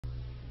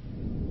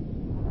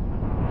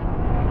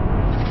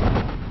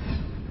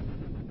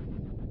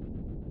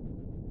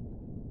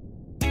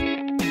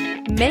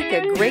Make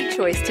a great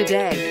choice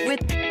today with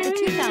the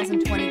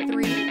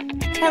 2023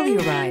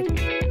 Telluride.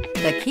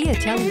 The Kia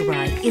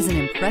Telluride is an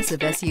impressive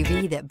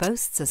SUV that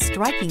boasts a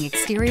striking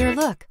exterior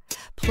look,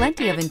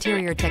 plenty of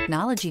interior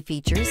technology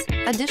features,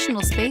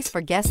 additional space for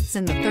guests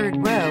in the third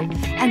row,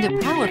 and a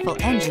powerful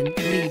engine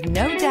leave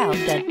no doubt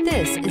that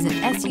this is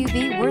an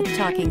SUV worth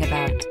talking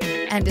about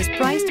and is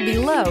priced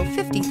below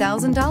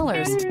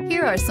 $50,000.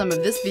 Here are some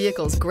of this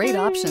vehicle's great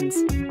options: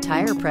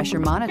 tire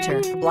pressure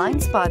monitor,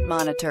 blind spot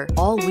monitor,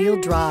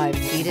 all-wheel drive,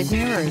 heated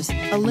mirrors,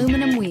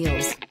 aluminum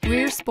wheels,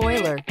 rear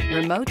spoiler,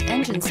 remote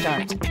engine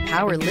start,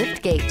 power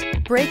lift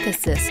gate, brake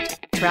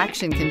assist,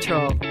 traction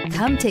control.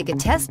 Come take a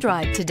test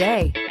drive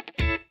today.